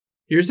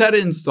Here's how to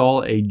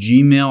install a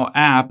Gmail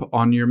app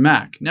on your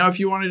Mac. Now, if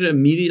you wanted to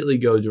immediately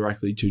go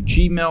directly to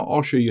Gmail,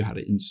 I'll show you how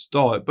to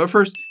install it. But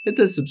first, hit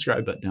the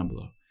subscribe button down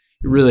below.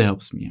 It really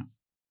helps me out.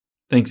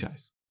 Thanks,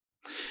 guys.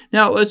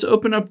 Now, let's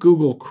open up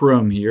Google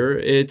Chrome here.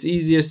 It's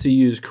easiest to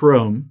use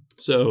Chrome.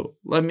 So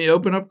let me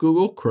open up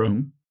Google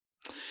Chrome.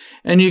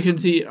 And you can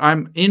see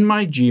I'm in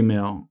my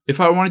Gmail.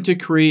 If I wanted to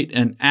create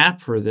an app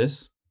for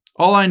this,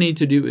 all I need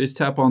to do is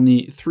tap on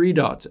the three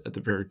dots at the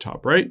very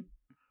top right.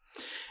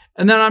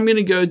 And then I'm going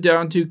to go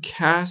down to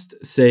Cast,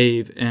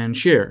 Save, and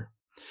Share.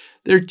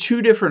 There are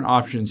two different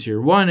options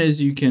here. One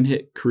is you can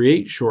hit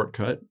Create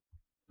Shortcut,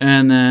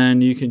 and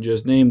then you can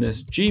just name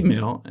this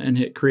Gmail and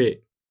hit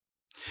Create.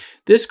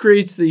 This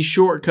creates the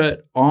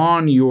shortcut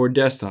on your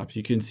desktop.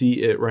 You can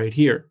see it right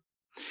here.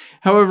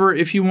 However,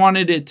 if you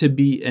wanted it to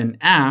be an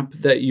app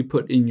that you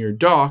put in your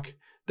dock,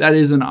 that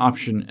is an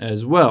option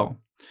as well.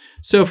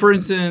 So for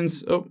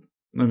instance,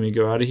 let me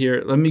go out of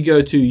here. Let me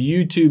go to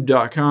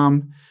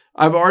youtube.com.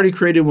 I've already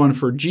created one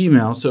for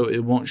Gmail, so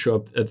it won't show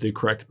up at the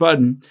correct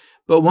button.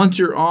 But once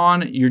you're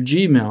on your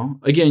Gmail,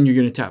 again, you're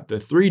going to tap the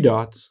three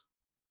dots,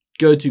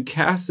 go to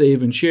Cast,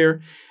 Save, and Share,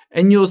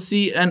 and you'll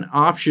see an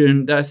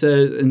option that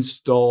says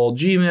Install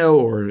Gmail,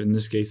 or in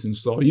this case,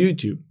 Install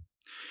YouTube.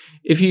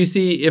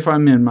 If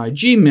I'm in my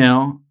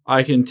Gmail,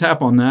 I can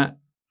tap on that,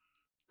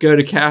 go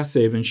to Cast,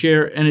 Save, and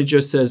Share, and it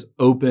just says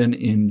Open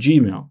in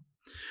Gmail.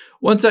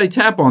 Once I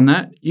tap on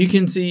that, you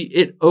can see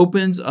it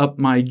opens up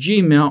my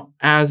Gmail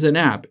as an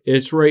app.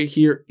 It's right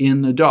here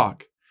in the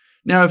dock.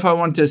 Now, if I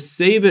want to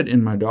save it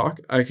in my dock,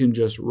 I can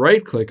just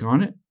right-click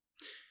on it,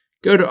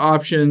 go to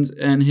Options,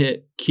 and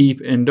hit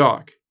Keep in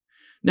Dock.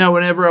 Now,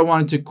 whenever I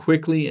wanted to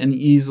quickly and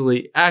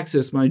easily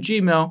access my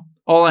Gmail,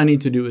 all I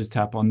need to do is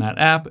tap on that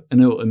app, and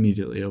it will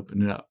immediately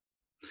open it up.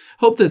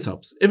 Hope this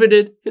helps. If it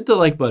did, hit the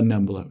like button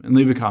down below and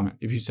leave a comment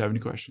if you have any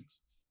questions.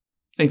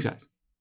 Thanks, guys.